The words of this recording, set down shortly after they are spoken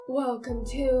Welcome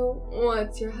to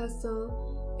What's Your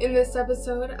Hustle? In this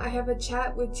episode, I have a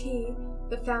chat with T,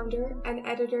 the founder and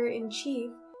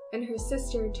editor-in-chief, and her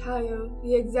sister, Tayo,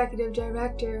 the executive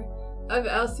director of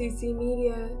LCC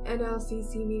Media and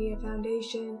LCC Media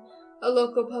Foundation, a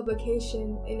local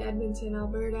publication in Edmonton,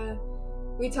 Alberta.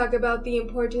 We talk about the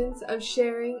importance of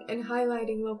sharing and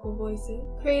highlighting local voices,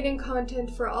 creating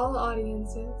content for all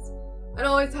audiences, and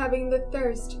always having the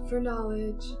thirst for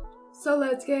knowledge. So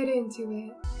let's get into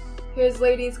it. Here's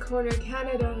Ladies Corner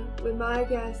Canada with my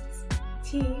guests,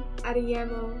 T.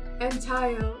 Adeyemo and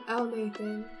Tayo L.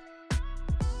 Nathan.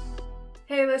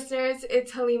 Hey listeners,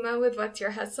 it's Halima with What's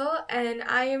Your Hustle, and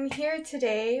I am here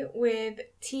today with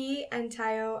T and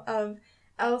Tayo of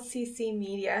LCC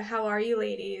Media. How are you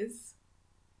ladies?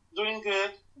 Doing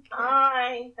good.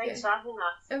 Hi, thanks for having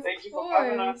us. Thank you for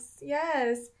having us.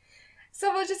 Yes.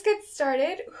 So we'll just get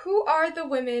started. Who are the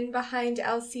women behind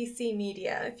LCC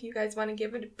Media? If you guys want to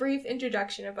give a brief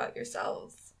introduction about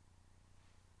yourselves.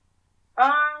 The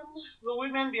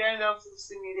women behind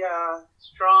LCC Media are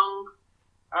strong,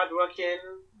 hardworking,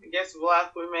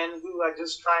 Black women who are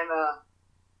just trying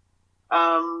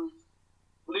to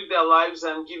live their lives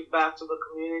and give back to the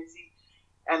community,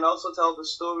 and also tell the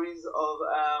stories of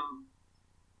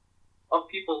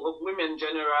people, of women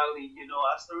generally.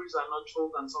 Our stories are not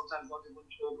told and sometimes not even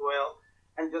told well,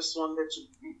 and just wanted to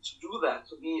do that,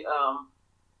 to be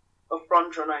a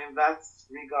front runner in that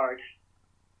regard.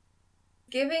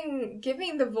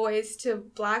 Giving the voice to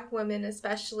Black women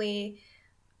especially,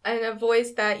 and a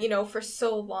voice that, for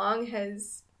so long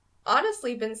has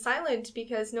honestly been silent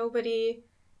because nobody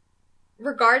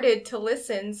regarded to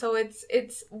listen. So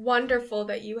it's wonderful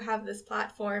that you have this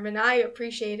platform, and I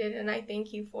appreciate it, and I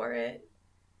thank you for it.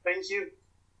 Thank you.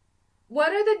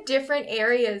 What are the different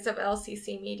areas of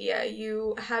LCC Media?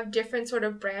 You have different sort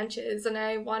of branches, and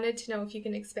I wanted to know if you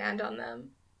can expand on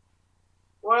them.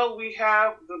 Well, we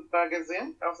have the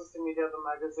magazine, LCC Media, the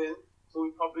magazine. So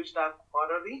we publish that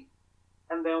quarterly.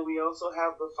 And then we also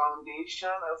have the foundation,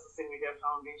 LCC Media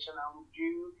Foundation, and we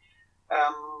do,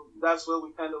 that's where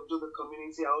we kind of do the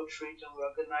community outreach and we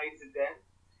organize events.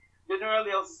 Generally,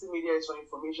 LCC Media is for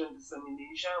information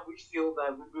dissemination. We feel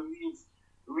that we believe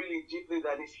really deeply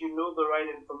that if you know the right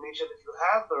information, if you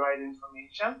have the right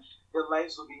information, their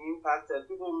lives will be impacted.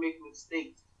 People make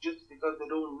mistakes just because they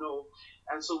don't know.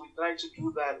 And so we try to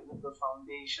do that with the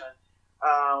foundation.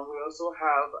 We also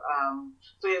have,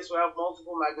 we have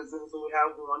multiple magazines. So we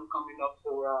have one coming up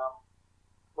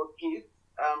for kids,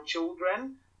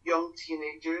 children, young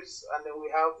teenagers, and then we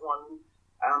have one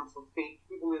for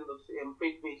people in the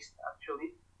faith-based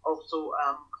actually also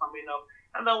coming up.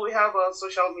 And then we have a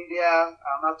social media,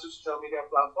 active social media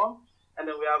platform, and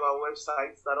then we have our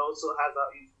website that also has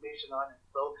our information on it.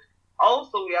 So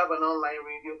also we have an online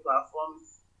radio platform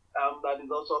that is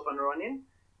also up and running.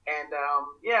 And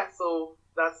so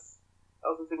that's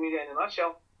LCC Media in a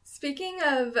nutshell. Speaking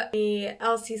of the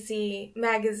LCC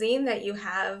magazine that you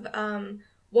have,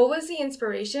 what was the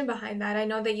inspiration behind that? I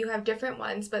know that you have different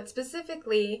ones, but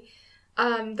specifically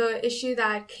the issue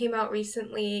that came out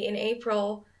recently in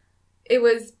April, it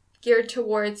was geared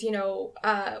towards,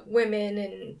 women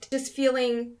and just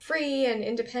feeling free and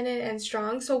independent and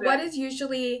strong. So what is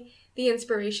usually the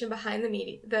inspiration behind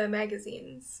the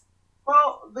magazines?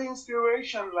 Well, the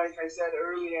inspiration, like I said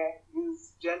earlier,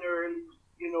 is generally,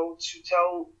 to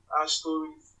tell our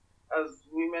stories as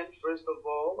women, first of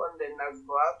all, and then as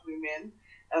Black women,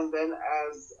 and then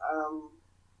as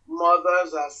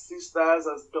mothers, as sisters,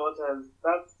 as daughters.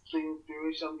 That's the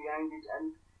inspiration behind it.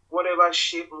 And whatever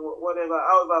shape,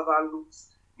 however that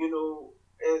looks,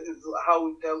 is how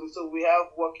we tell it. So we have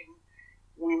working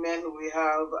women, we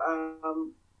have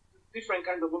different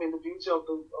kinds of women. The beauty of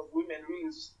women really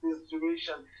is the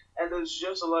inspiration, and there's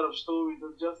just a lot of stories.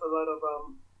 There's just a lot of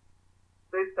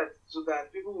to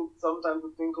that. People would sometimes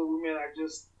think, women are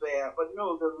just there, but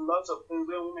no, there's lots of things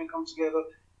where women come together.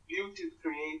 Beauty is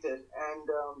created, and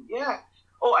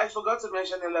I forgot to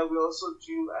mention earlier, we also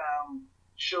do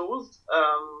shows,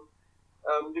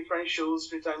 different shows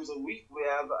 3 times a week. We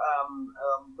have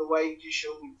the YEG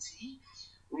show with T.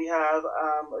 We have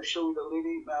a show with a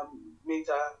lady,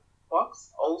 Meta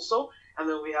Fox, also, and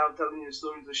then we have Telling Your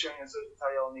Stories or Sharing Your Stories with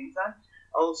Tayo Nathan,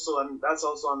 also, and that's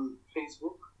also on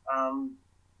Facebook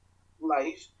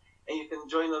Live, and you can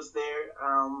join us there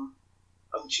on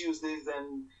Tuesdays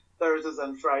and Thursdays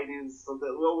and Fridays. So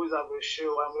that we always have a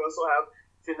show, and we also have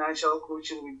financial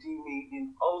coaching with Dean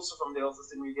Megan, also from the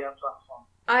LCC Media platform.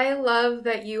 I love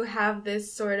that you have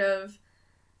this sort of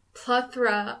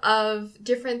plethora of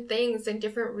different things and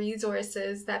different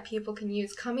resources that people can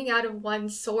use coming out of one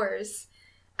source,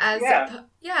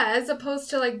 as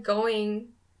opposed to like going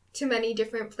to many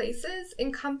different places,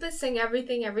 encompassing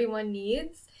everything everyone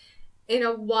needs in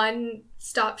a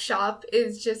one-stop shop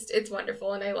is just, it's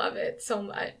wonderful, and I love it so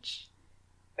much.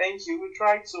 Thank you. We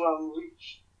try to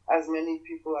reach as many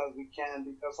people as we can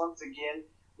because, once again,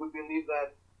 we believe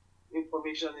that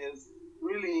information is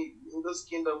really, in this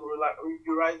kingdom,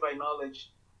 you rise by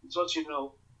knowledge. It's what you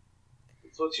know.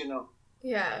 It's what you know.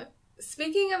 Yeah.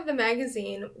 Speaking of the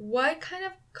magazine, what kind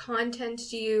of content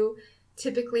do you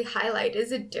typically highlight?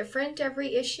 Is it different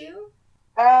every issue?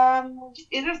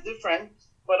 It is different,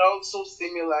 but also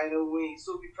similar in a way.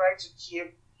 So we try to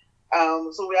keep,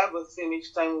 so we have a theme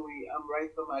each time we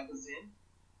write the magazine.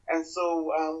 And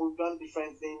so we've done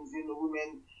different things,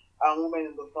 women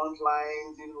in the front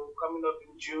lines, coming up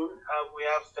in June, we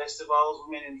have festivals,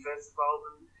 women in festivals.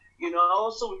 And,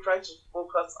 also we try to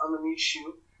focus on an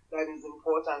issue that is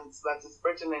important, that is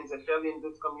pertinent, especially in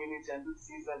this community and this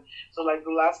season. So like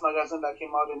the last magazine that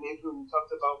came out in April, we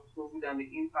talked about COVID and the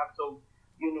impact of,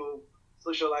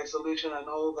 social isolation and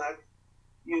all that,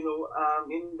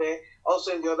 in there.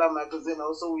 Also in the other magazine,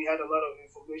 also we had a lot of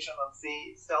information on,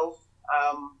 say,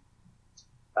 self-help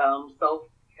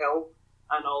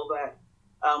and all that,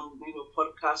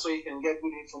 podcasts, so you can get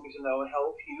good information that will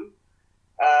help you.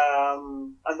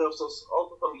 And also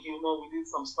some humor. We did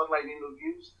some spotlight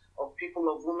interviews of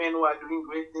women who are doing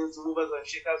great things, movers and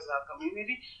shakers in our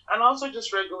community, and also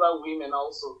just regular women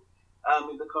also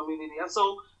in the community. And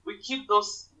so we keep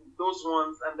those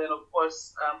ones, and then of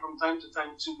course from time to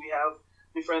time too we have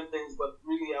different things, but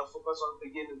really our focus once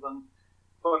again is on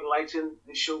spotlighting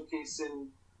and showcasing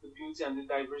the beauty and the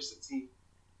diversity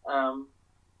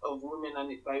of women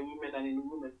and by women and in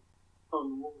women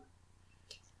on women.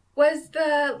 Was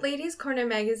the Ladies' Corner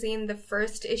magazine the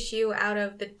first issue out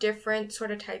of the different sort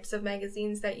of types of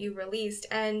magazines that you released?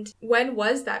 And when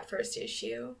was that first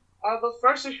issue? The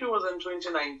first issue was in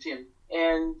 2019.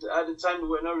 And at the time, we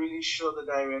were not really sure the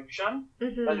direction that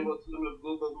it was going to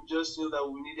go, but we just knew that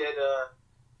we needed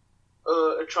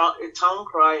a town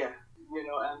crier,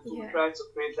 and we tried to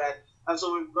create that. And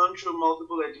so we've gone through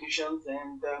multiple editions,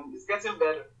 and it's getting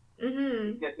better.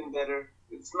 It's getting better.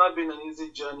 It's not been an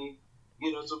easy journey,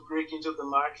 to break into the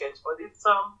market, but it's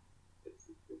a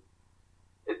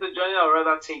journey I'd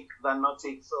rather take than not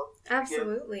take. So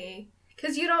absolutely,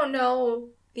 because you don't know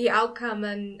the outcome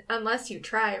unless you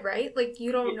try, right? Like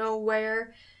you don't know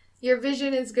where your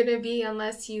vision is going to be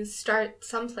unless you start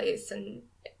someplace, and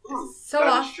so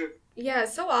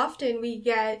often we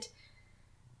get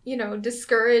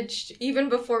discouraged even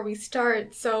before we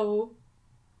start. So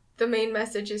the main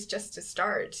message is just to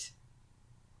start.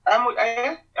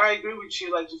 I agree with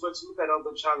you. Like, if we're to look at all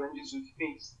the challenges we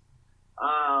face,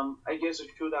 I guess we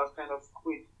should have kind of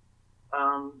quit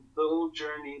the whole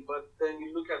journey. But then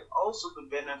you look at also the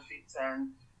benefits and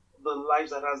the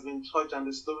lives that has been touched and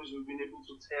the stories we've been able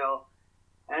to tell,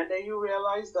 and then you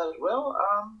realize that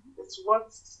it's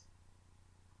worth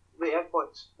the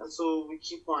effort. And so we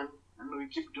keep on and we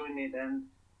keep doing it, and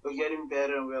we're getting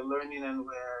better, and we're learning, and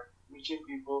we're reaching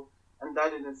people. And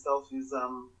that in itself is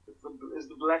the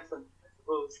blessing, I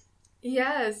suppose.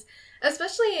 Yes,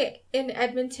 especially in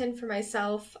Edmonton for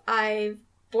myself. I've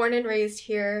born and raised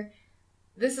here.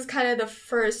 This is kind of the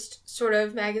first sort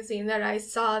of magazine that I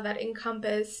saw that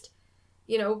encompassed,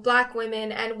 Black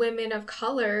women and women of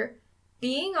color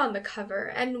being on the cover,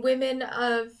 and women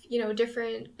of,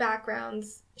 different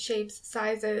backgrounds, shapes,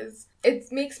 sizes.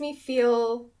 It makes me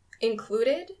feel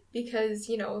included because,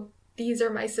 these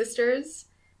are my sisters.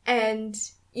 And,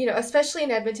 especially in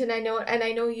Edmonton, I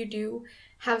know you do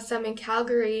have some in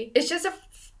Calgary. It's just a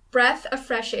breath of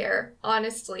fresh air,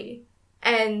 honestly.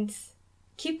 And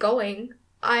keep going.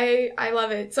 I love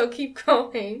it. So keep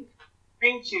going.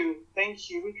 Thank you.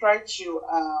 We try to,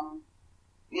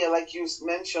 like you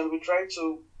mentioned, we try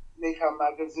to make our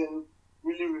magazine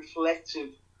really reflective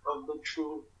of the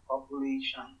true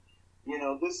population.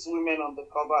 These women on the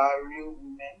cover are real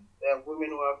women. They're women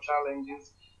who have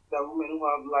challenges. There are women who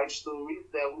have life stories.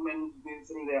 There are women who've been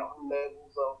through their own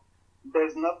levels.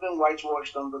 There's nothing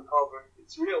whitewashed on the cover.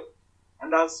 It's real.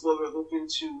 And that's what we're hoping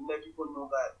to let people know,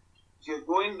 that if you're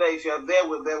going there, if you're there,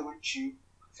 we're there with you.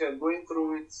 If you're going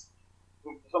through it,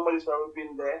 somebody's probably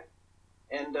been there.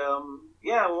 And,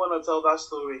 we want to tell that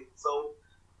story. So,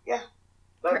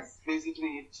 that's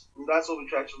basically it. And that's what we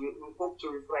try to, we hope to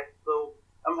reflect. So,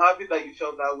 I'm happy that you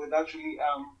felt that. With actually,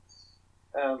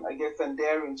 I guess,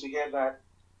 endearing to hear that,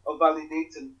 or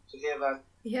validating to hear that.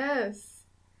 Yes.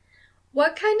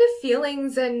 What kind of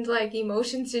feelings and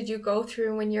emotions did you go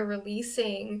through when you're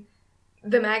releasing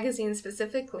the magazine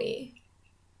specifically?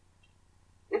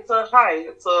 It's a high.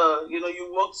 It's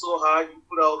you work so hard, you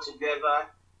put it all together,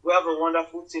 We have a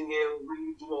wonderful team here who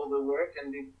really do all the work,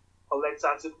 and they collect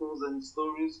articles and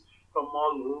stories from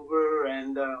all over,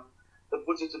 and they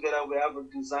put it together. We have a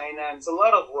designer, and it's a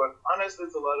lot of work. Honestly,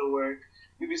 it's a lot of work.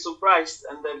 You'll be surprised,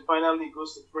 and then finally it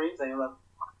goes to print, and you're like,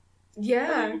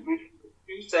 Yeah. and then you a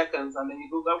few seconds, and then you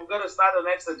go, we've got to start the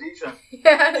next edition.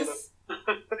 Yes.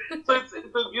 So it's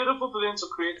a beautiful feeling to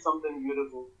create something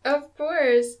beautiful. Of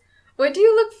course. What do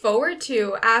you look forward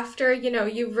to after,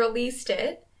 you've released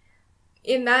it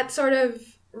in that sort of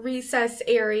recess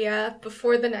area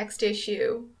before the next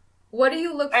issue? What do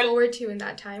you look forward to in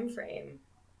that time frame?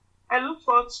 I look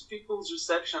forward to people's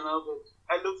reception of it.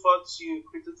 I look forward to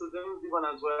criticism even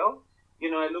as well.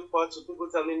 I look forward to people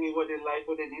telling me what they like,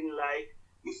 what they didn't like,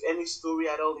 if any story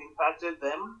at all impacted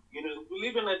them. We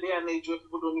live in a day and age where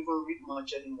people don't even read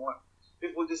much anymore.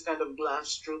 People just kind of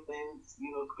glance through things,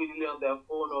 quickly on their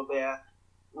phone, or they're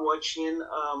watching,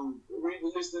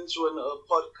 listening to a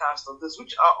podcast of this,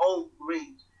 which are all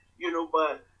great,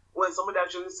 but when somebody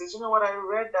actually says, you know what, I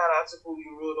read that article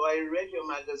you wrote, or I read your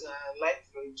magazine, and I liked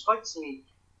it, it touched me.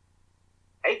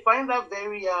 I find that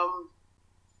very,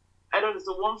 I don't know, it's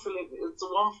a warm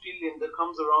feeling that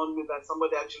comes around me that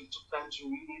somebody actually took time to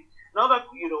read it. Now that,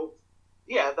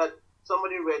 that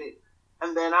somebody read it.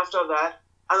 And then after that,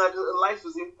 and that life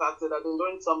is impacted, I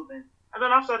learned something. And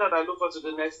then after that, I look forward to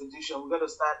the next edition. We got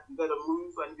to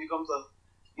move, and it becomes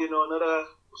another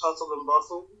hustle and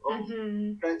bustle of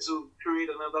trying to create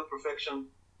another perfection.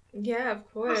 Yeah, of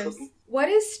course. What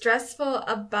is stressful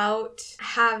about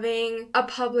having a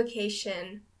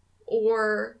publication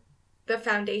or the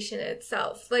foundation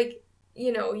itself? Like,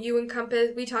 you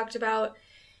encompass, we talked about,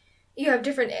 you have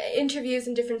different interviews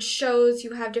and different shows,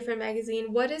 you have different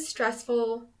magazine. What is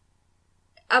stressful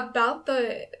about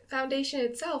the foundation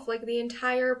itself, like the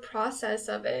entire process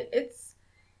of it?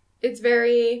 It's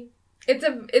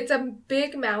a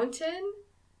big mountain,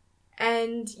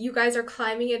 and you guys are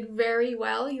climbing it very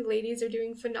well. You ladies are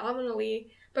doing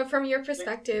phenomenally. But from your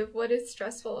perspective, what is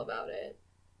stressful about it?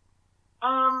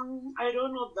 I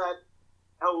don't know that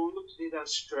I will look at it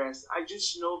as stress. I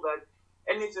just know that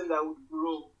anything that would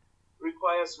grow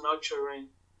requires nurturing,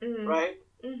 right?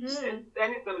 Mm-hmm.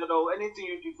 Anything at all, anything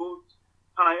you devote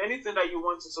time, anything that you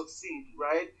want to succeed,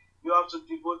 right? You have to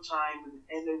devote time and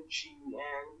energy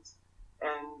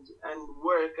and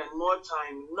work and more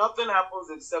time. Nothing happens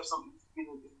except something's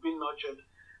been nurtured.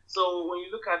 So when you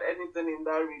look at anything in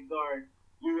that regard,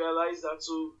 you realize that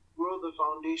to grow the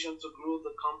foundation, to grow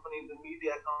the company, the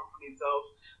media company itself,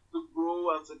 to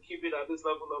grow and to keep it at this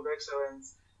level of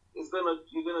excellence, you're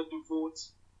gonna devote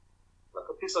like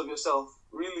a piece of yourself,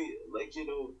 really, like,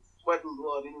 sweat and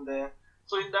blood in there.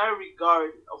 So in that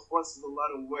regard, of course, it's a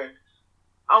lot of work.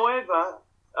 However,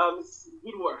 it's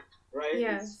good work, right?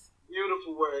 Yes. It's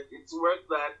beautiful work. It's work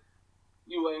that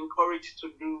you are encouraged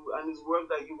to do, and it's work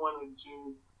that you want to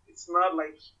do. It's not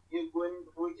like you're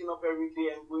waking up every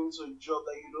day and going to a job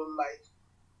that you don't like.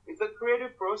 It's a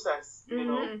creative process,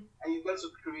 and you get to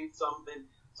create something.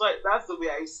 So that's the way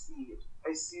I see it.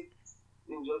 I see it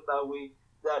in just that way,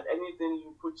 that anything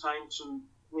you put time to,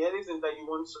 anything that you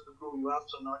want to grow, you have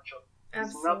to nurture.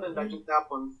 Absolutely. It's nothing that just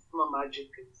happens. It's not magic.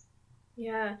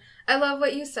 Yeah. I love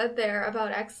what you said there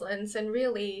about excellence, and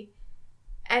really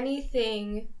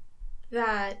anything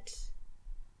that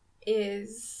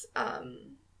is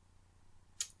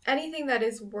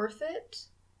worth it,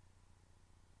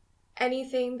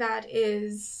 anything that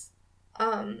is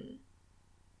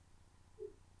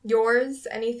yours,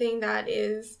 anything that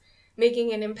is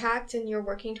making an impact and you're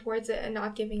working towards it and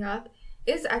not giving up,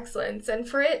 is excellence. And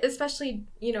for it, especially,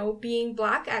 being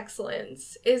Black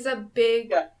excellence is a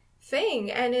big thing,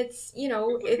 and it's,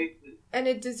 and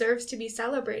it deserves to be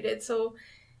celebrated. So,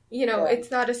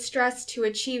 it's not a stress to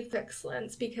achieve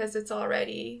excellence because it's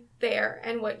already there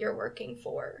and what you're working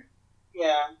for.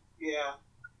 Yeah.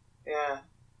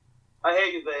 I hear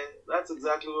you there. That's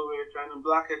exactly what we're trying to.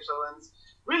 Black excellence.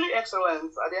 Really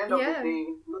excellence. At the end of the day,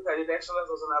 look at it, excellence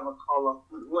doesn't have a color.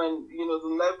 When, when you're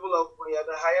at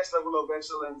the highest level of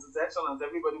excellence, it's excellence.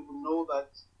 Everybody will know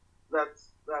that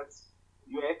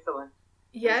you're excellent.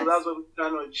 Yes. So that's what we're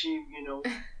trying to achieve,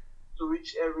 to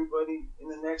reach everybody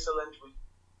in an excellent way.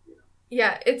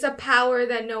 Yeah, it's a power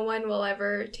that no one will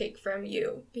ever take from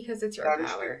you because it's your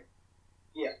power.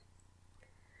 Yeah.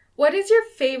 What is your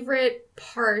favorite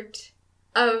part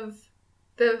of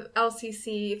the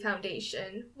LCC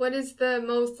Foundation? What is the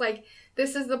most,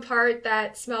 this is the part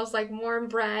that smells like warm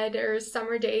bread or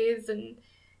summer days, and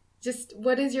just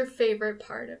what is your favorite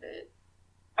part of it?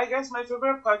 I guess my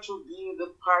favorite part would be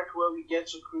the part where we get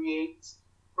to create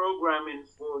programming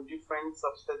for different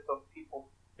subsets of people.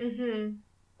 Mm-hmm.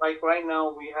 like right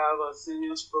now we have a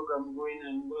seniors program going,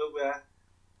 and where we're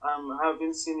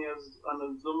having seniors on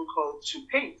a Zoom call to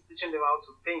paint, teaching them how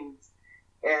to paint.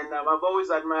 And I've always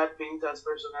admired painters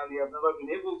personally. I've never been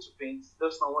able to paint.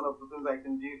 That's not one of the things I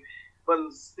can do.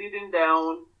 But sitting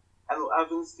down and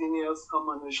having seniors come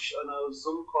on a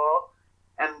Zoom call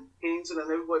and painting,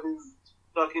 and everybody's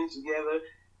talking together,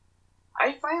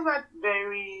 I find that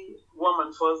very warm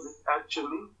and fuzzy,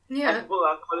 actually. Yeah. And people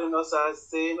are calling us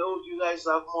saying, "Oh, do you guys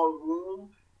have more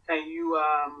room? Can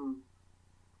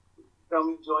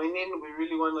we join in? We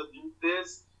really want to do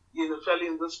this." Especially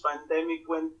in this pandemic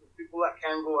when people that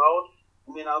can't go out.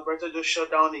 I mean, Alberta just shut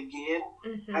down again,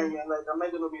 and you're like, "Am I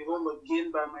going to be home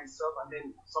again by myself?" And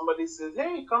then somebody says,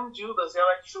 "Hey, come do this." You're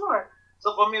like, "Sure."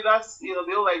 So for me, that's the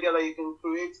whole idea that you can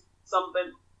create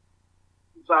something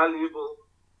valuable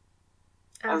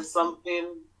and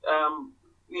something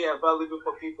valuable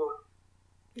for people.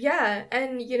 Yeah,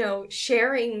 and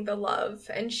sharing the love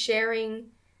and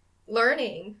sharing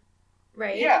learning,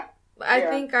 right? Yeah. I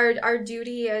think our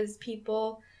duty as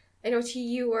people, I know to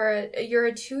you you're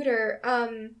a tutor,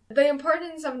 the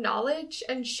importance of knowledge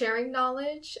and sharing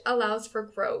knowledge allows for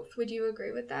growth. Would you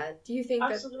agree with that? Do you think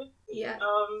Absolutely. that? Yeah.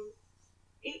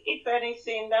 If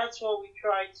anything, that's what we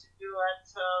try to do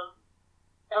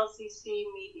at LCC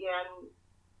Media and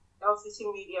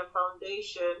LCC Media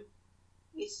Foundation,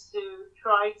 is to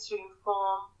try to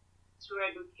inform, to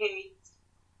educate,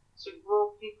 to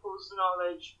grow people's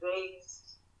knowledge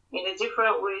base in the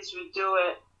different ways we do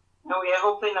it. And we are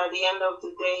hoping at the end of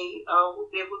the day, we'll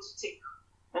be able to tick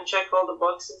and check all the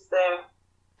boxes there.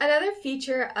 Another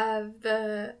feature of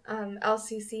the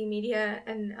LCC Media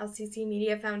and LCC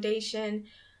Media Foundation,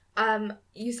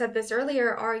 you said this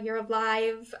earlier, are your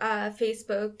live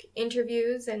Facebook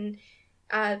interviews and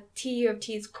TU of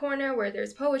T's Corner, where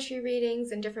there's poetry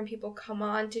readings and different people come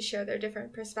on to share their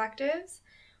different perspectives.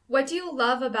 What do you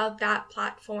love about that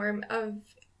platform of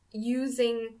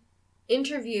using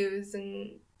interviews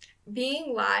and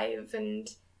being live and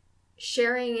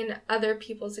sharing in other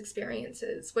people's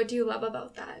experiences? What do you love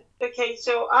about that? Okay,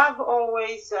 so I've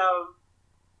always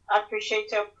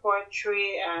appreciated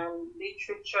poetry and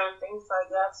literature and things like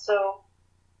that. So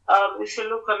if you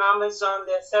look on Amazon,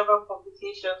 there are several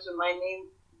publications with my name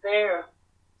there.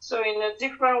 So in a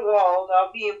different world,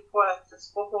 I'll be a poet, a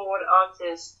spoken word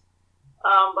artist.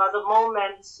 But at the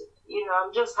moment,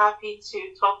 I'm just happy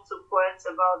to talk to poets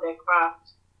about their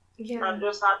craft. Yeah. I'm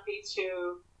just happy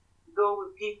to go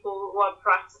with people who are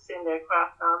practicing their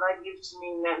craft, and that gives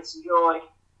me immense joy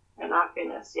and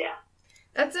happiness. Yeah.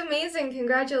 That's amazing.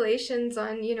 Congratulations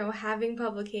on, having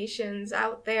publications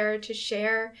out there to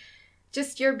share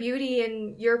just your beauty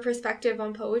and your perspective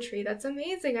on poetry. That's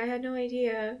amazing. I had no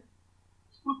idea.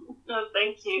 No,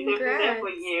 thank you. Congrats. They've been there for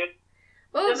years.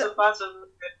 Well, just a part of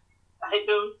it I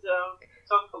don't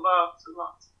talk about a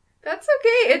lot. That's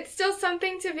okay. It's still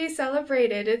something to be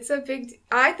celebrated.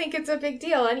 I think it's a big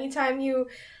deal. Anytime you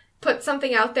put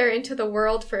something out there into the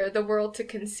world for the world to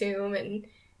consume and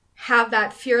have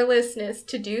that fearlessness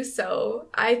to do so,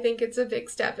 I think it's a big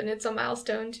step and it's a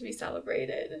milestone to be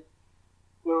celebrated.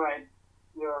 You're right.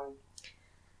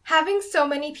 Having so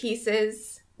many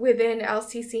pieces within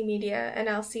LCC Media and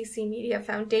LCC Media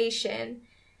Foundation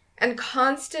and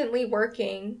constantly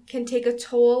working can take a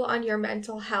toll on your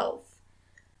mental health.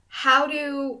 How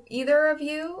do either of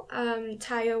you,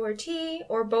 Tayo or T,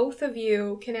 or both of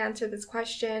you can answer this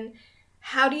question?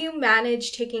 How do you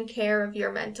manage taking care of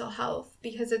your mental health?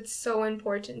 Because it's so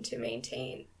important to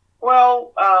maintain.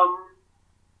 Well,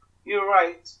 you're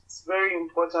right. It's very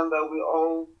important that we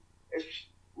all,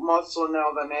 more so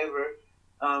now than ever,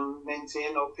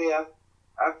 maintain or pay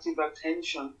active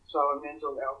attention to our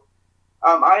mental health.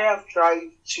 I have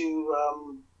tried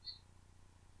to,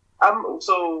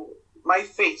 my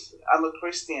faith, I'm a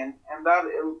Christian, and that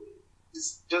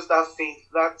is just that faith,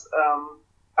 that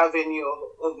avenue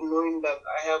of knowing that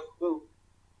I have hope,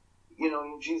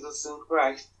 in Jesus and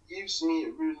Christ, gives me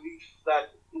relief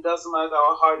that it doesn't matter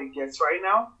how hard it gets right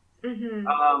now,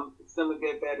 it's going to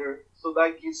get better. So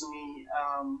that gives me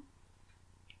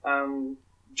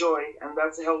joy, and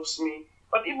that helps me.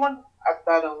 But even at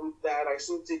that and with that, I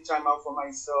still take time out for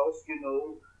myself,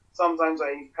 Sometimes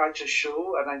I catch a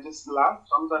show and I just laugh.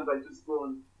 Sometimes I just go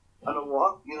on a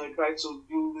walk, try to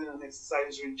build in an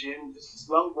exercise regime, just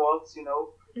long walks,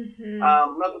 not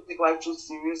to take life too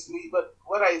seriously. But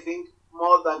what I think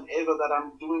more than ever that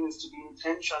I'm doing is to be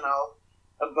intentional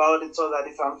about it, so that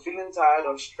if I'm feeling tired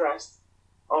or stressed,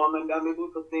 or maybe I'm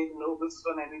able to think, no, this is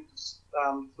when I need to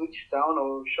switch down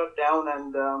or shut down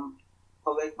and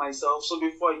collect myself. So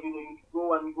before, you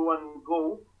go and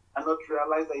not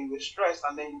realize that you were stressed,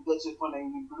 and then you get to a point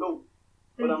and you blow.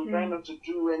 what I'm trying not to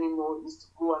do anymore is to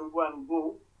go and go and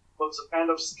go, but to kind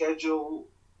of schedule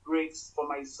breaks for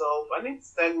myself. I need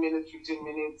 10 minutes, 15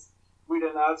 minutes, read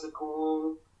an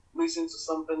article, listen to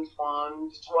something fun,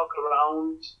 just walk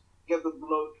around, get the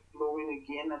blood flowing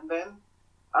again, and then,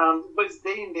 but it's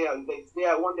day in, day out, it's day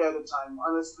out, one day at a time.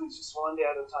 Honestly, it's just one day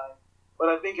at a time. But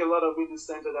I think a lot of it is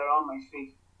centered around my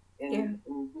faith in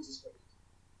Jesus Christ.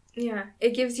 Yeah,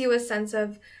 it gives you a sense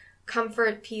of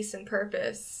comfort, peace, and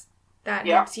purpose that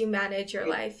helps you manage your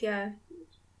life. Yeah.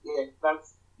 Yeah,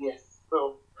 yes.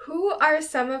 So, who are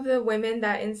some of the women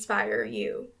that inspire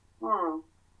you?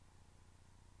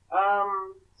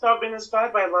 So I've been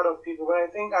inspired by a lot of people, but I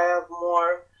think I have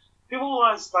more people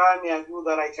who inspire me are people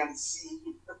that I can see.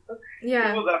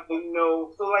 People that I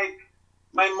know. So like,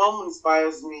 my mom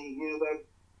inspires me, that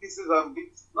pieces of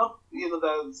not,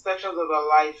 the sections of her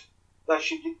life that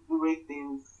she did great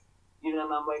things, and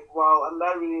I'm like, wow, and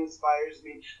that really inspires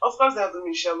me. Of course, there have the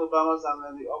Michelle Obamas and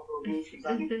then the Oprah Winfrey's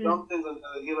and they've done things, and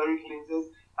the Hillary Clintons,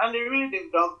 and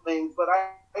they've done things, but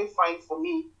I find for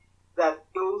me that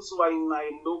those who are in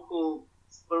my local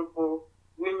circle,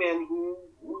 women who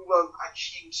have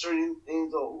achieved certain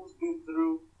things or who've been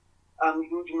through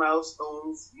huge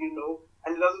milestones,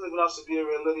 and it doesn't even have to be a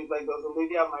relative. Like, there's a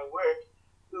lady at my work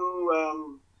who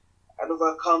had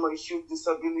overcome a huge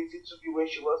disability to be where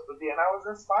she was today, and I was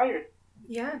inspired.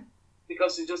 Yeah.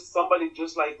 Because it's just somebody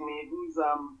just like me who's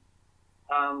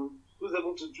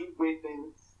able to do great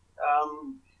things.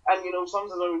 And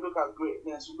sometimes when we look at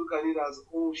greatness, we look at it as,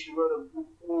 oh, she wrote a book,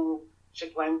 oh, she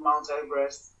climbed Mount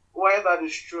Everest. While that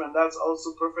is true, and that's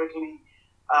also perfectly,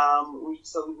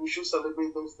 we should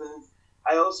celebrate those things.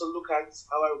 I also look at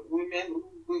our women who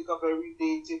wake up every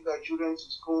day, take their children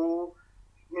to school,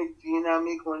 make dinner,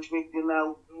 make lunch, make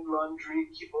dinner, do laundry,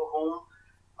 keep her home,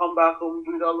 come back home,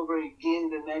 do it all over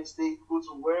again the next day, go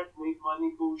to work, make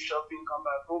money, go shopping, come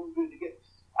back home, do it again.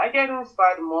 I get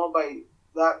inspired more by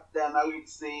that than I would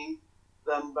say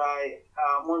than by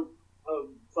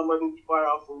somebody far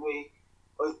off away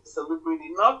or celebrity.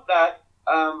 Not that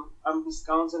I'm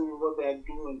discounting what they're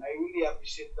doing. I really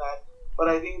appreciate that. But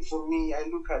I think for me, I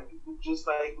look at people just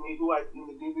like me who are in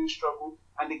the daily struggle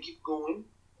and they keep going,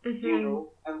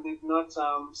 and they've not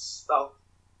stopped,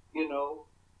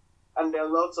 And there are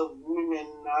lots of women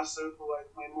in our circle, like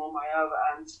my mom. I have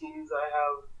aunties, I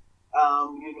have,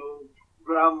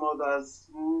 grandmothers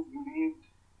who lived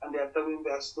and they're telling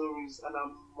their stories, and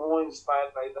I'm more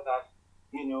inspired by that,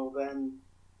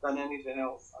 than anything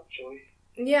else, actually.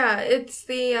 Yeah, it's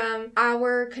the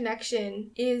our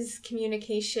connection is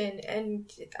communication and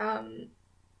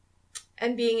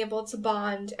being able to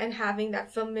bond and having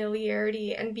that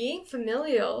familiarity and being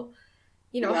familial,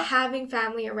 having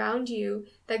family around you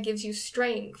that gives you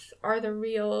strength are the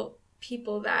real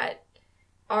people that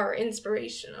are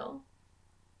inspirational.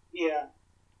 Yeah.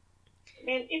 I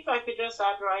mean, if I could just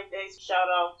add right there, shout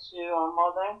out to our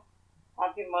mother.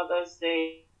 Happy Mother's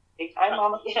Day.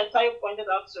 Tayo pointed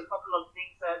out to a couple of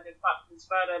things that they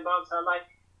inspired about her life.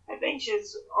 I think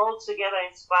she's altogether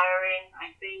inspiring.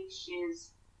 I think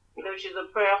she's a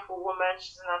prayerful woman.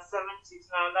 She's in her 70s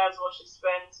now, and that's what she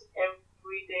spends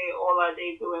every day, all her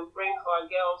day doing, praying for her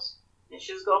girls. And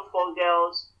she's got 4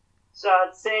 girls. So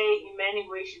I'd say in many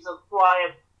ways she's a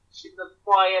quiet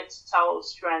tower of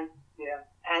strength. Yeah.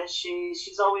 And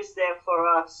she's always there for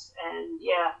us. And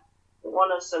yeah, we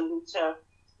want to salute her.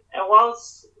 And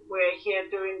whilst we're here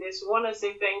doing this, we want to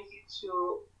say thank you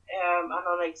to an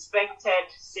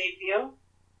unexpected savior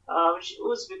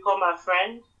who's become our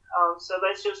friend. So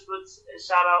let's just put a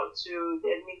shout out to the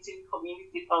Admitting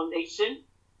Community Foundation.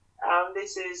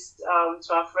 This is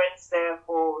to our friends there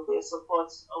for their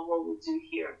support of what we do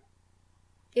here.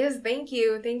 Yes, thank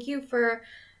you. Thank you for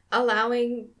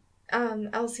allowing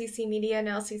LCC Media and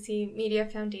LCC Media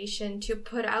Foundation to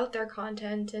put out their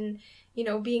content and,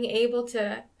 being able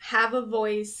to have a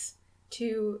voice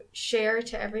to share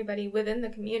to everybody within the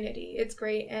community. It's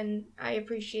great, and I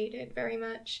appreciate it very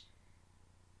much.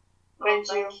 Thank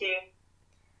you.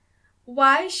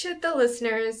 Why should the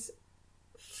listeners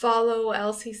follow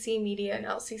LCC Media and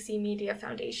LCC Media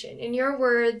Foundation? In your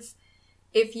words,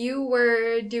 if you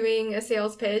were doing a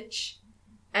sales pitch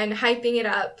and hyping it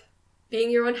up, being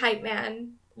your own hype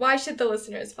man, why should the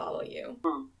listeners follow you?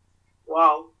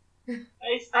 Wow.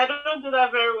 I don't do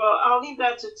that very well. I'll leave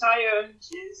that to Tayo.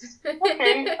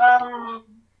 Okay.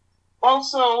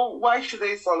 Also, why should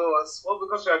they follow us? Well,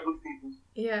 because we are good people.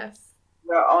 Yes.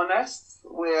 We're honest.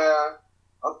 We're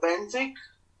authentic.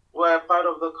 We're part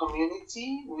of the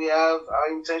community. Our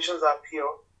intentions are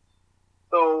pure.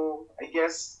 So I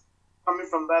guess coming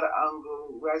from that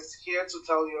angle, we're here to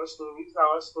tell your stories,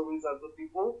 our stories as the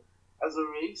people, as a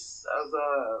race, as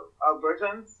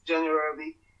Albertans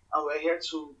generally, and we're here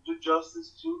to do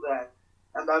justice to that,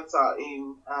 and that's our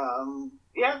aim.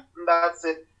 Yeah, that's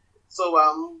it.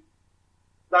 So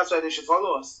that's why they should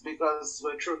follow us, because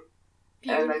we're true.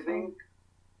 Beautiful. And I think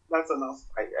that's enough.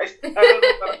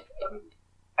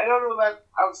 I don't know that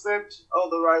I've said all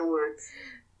the right words.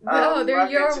 No,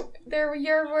 they're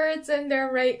your words, and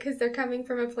they're right because they're coming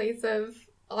from a place of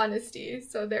honesty,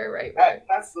 so they're right words.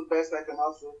 That's the best I can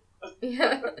offer.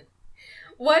 Yeah.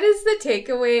 What is the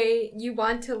takeaway you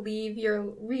want to leave your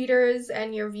readers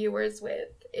and your viewers with?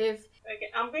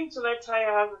 Okay, I'm going to let Taya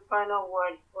have the final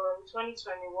word. For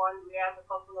 2021, we have a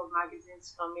couple of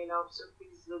magazines coming up, so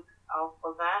please look out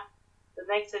for that. The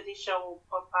next edition will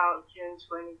pop out June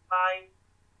 25.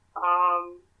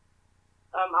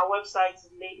 Our website is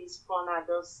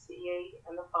ladiescorner.ca,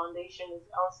 and the foundation is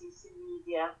LCC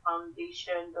Media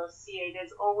Foundation.ca.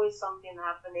 There's always something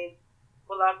happening.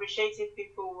 We'll appreciate if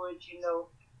people would,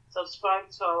 subscribe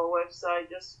to our website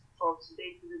just for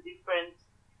today to the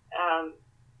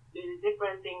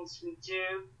different things we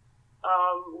do.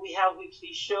 We have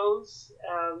weekly shows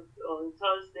on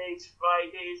Thursdays,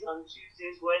 Fridays, on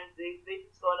Tuesdays, Wednesdays.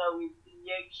 Ladies Corner with the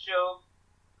Yeg Show.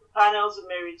 Panels with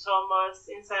Mary Thomas,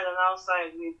 Inside and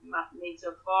Outside with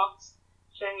Nathan Fox,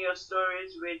 sharing your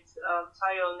stories with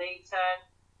Tayo Nathan.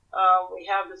 We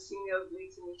have the Senior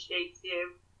Great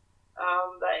Initiative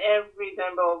that every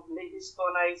member of Ladies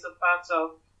Corner is a part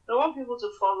of. So I want people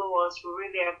to follow us. We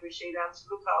really appreciate that. To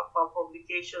look out for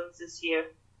publications this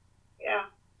year. Yeah.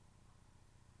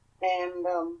 And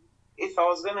if I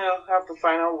was going to have the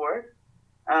final word,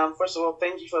 first of all,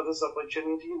 thank you for this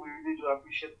opportunity. We really do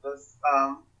appreciate this.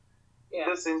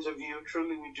 This interview,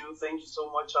 truly we do. Thank you so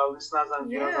much, our listeners and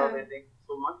viewers out there. Thank you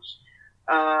so much.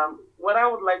 What I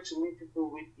would like to leave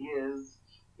people with is,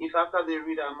 if after they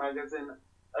read our magazine,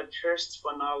 a thirst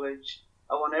for knowledge,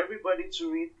 I want everybody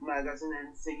to read the magazine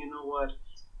and say, you know what,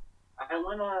 I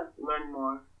want to learn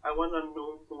more. I want to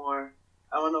know more.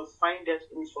 I want to find that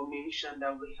information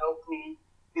that will help me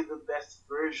be the best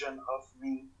version of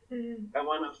me. Mm-hmm. I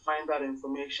want to find that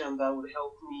information that would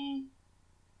help me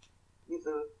be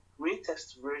the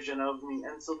greatest version of me.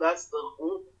 And so that's the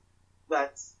hope,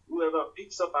 that whoever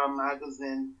picks up our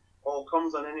magazine or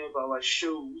comes on any of our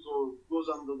shows or goes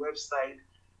on the website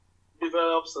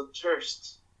develops a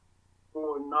thirst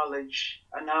for knowledge.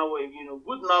 And now,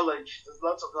 good knowledge, there's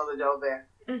lots of knowledge out there.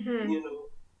 Mm-hmm.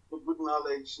 The good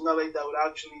knowledge that would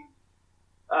actually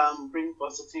bring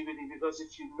positivity, because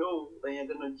if you know, then you're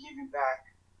going to give it back.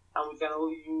 And we can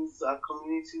all use, our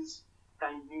communities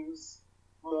can use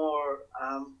more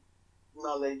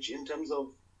knowledge in terms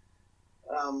of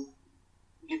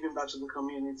giving back to the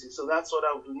community. So that's what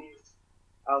I would leave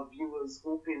our viewers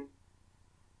hoping.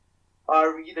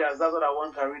 Our readers, that's what I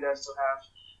want our readers to have,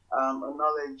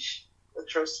 a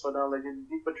thirst for knowledge, a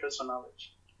deeper thirst for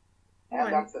knowledge.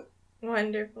 And that's it.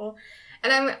 Wonderful.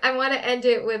 And I want to end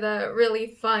it with a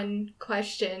really fun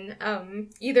question.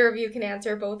 Either of you can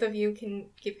answer, both of you can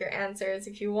give your answers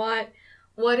if you want.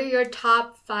 What are your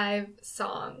top 5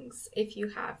 songs, if you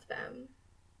have them?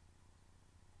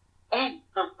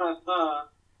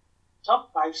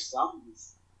 Top 5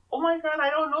 songs? Oh my God, I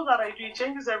don't know that I do. It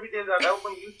changes every day that I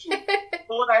open YouTube.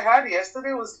 But what I had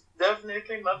yesterday was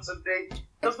definitely not today.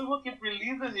 Because people keep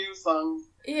releasing new songs.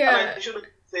 Yeah. And I should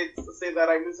say that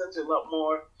I listen to a lot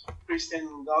more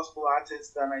Christian gospel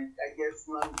artists than I guess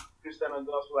non-Christian or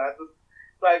gospel artists.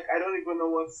 Like, I don't even know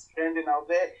what's trending out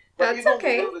there. But that's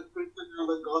okay. The Christian and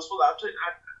the gospel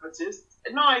artists,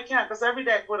 no, I can't. Because every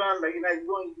day I put on, I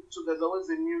go on YouTube, there's always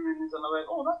a new release, and I'm like,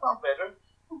 oh, that sounds better.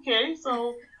 Okay,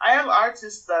 so I have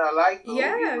artists that I like,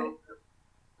 though,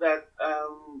 that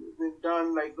they've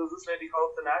done, like, there's this lady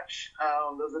called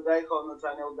Tinach, there's a guy called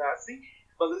Nathaniel Darcy,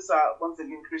 but these are, once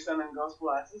again, Christian and gospel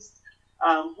artists.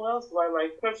 Who else do I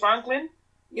like? Kirk Franklin.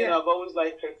 I've always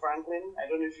liked Kirk Franklin. I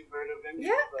don't know if you've heard of him.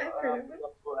 Yeah, I've heard of him.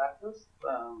 Gospel artist.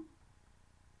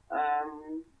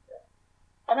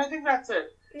 And I think that's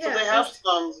it. Yeah, so they have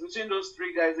songs. Between those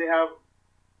 3 guys, they have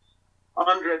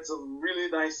hundreds of really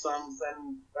nice songs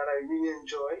and that I really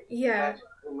enjoy. Yeah. That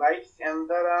I like and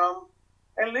that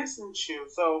I listen to.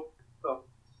 So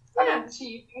yeah.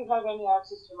 T, do you have any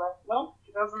artists to like? No?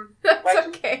 She doesn't. That's like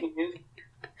okay. Music.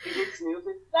 She hates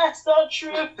music. That's not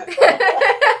true.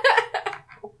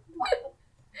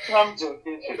 I'm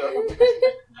joking. She doesn't.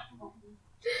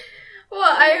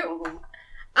 Well,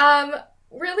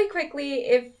 really quickly,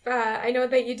 if I know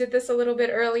that you did this a little bit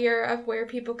earlier of where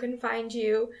people can find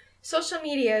you. Social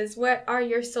medias, what are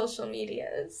your social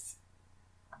medias?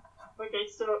 Okay,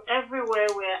 so everywhere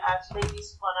we're at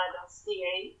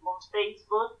ladiescorner.ca on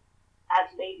Facebook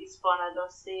at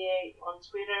ladiescorner.ca, on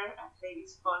Twitter at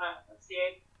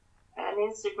ladiescorner.ca, and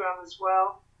Instagram as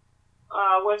well.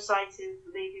 Our website is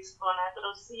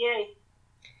ladiescorner.ca,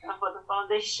 and for the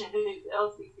foundation, it's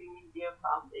LCC Media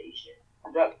Foundation.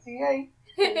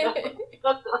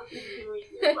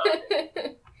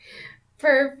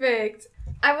 Perfect.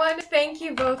 I want to thank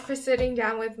you both for sitting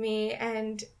down with me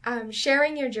and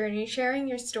sharing your journey, sharing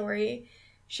your story,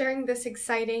 sharing this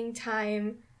exciting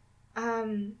time.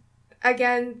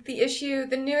 Again,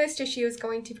 the newest issue is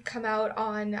going to come out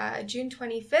on June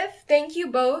 25th. Thank you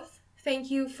both.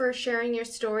 Thank you for sharing your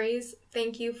stories.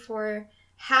 Thank you for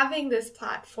having this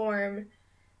platform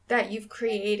that you've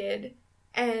created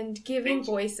and giving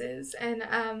voices. And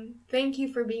thank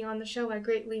you for being on the show. I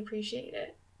greatly appreciate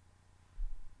it.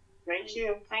 Thank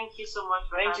you. Thank you so much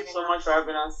for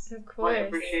having us. Of course. Much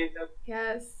appreciated.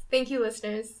 Yes. Thank you,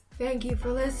 listeners. Thank you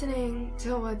for listening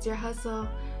to What's Your Hustle?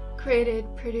 Created,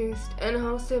 produced, and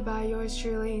hosted by yours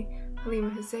truly, Halima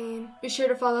Hussein. Be sure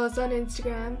to follow us on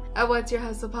Instagram at What's Your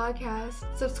Hustle Podcast.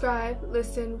 Subscribe,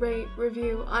 listen, rate,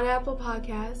 review on Apple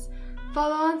Podcasts.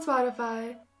 Follow on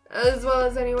Spotify, as well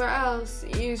as anywhere else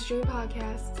you stream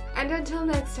podcasts. And until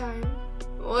next time,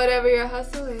 whatever your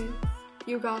hustle is,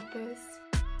 you got this.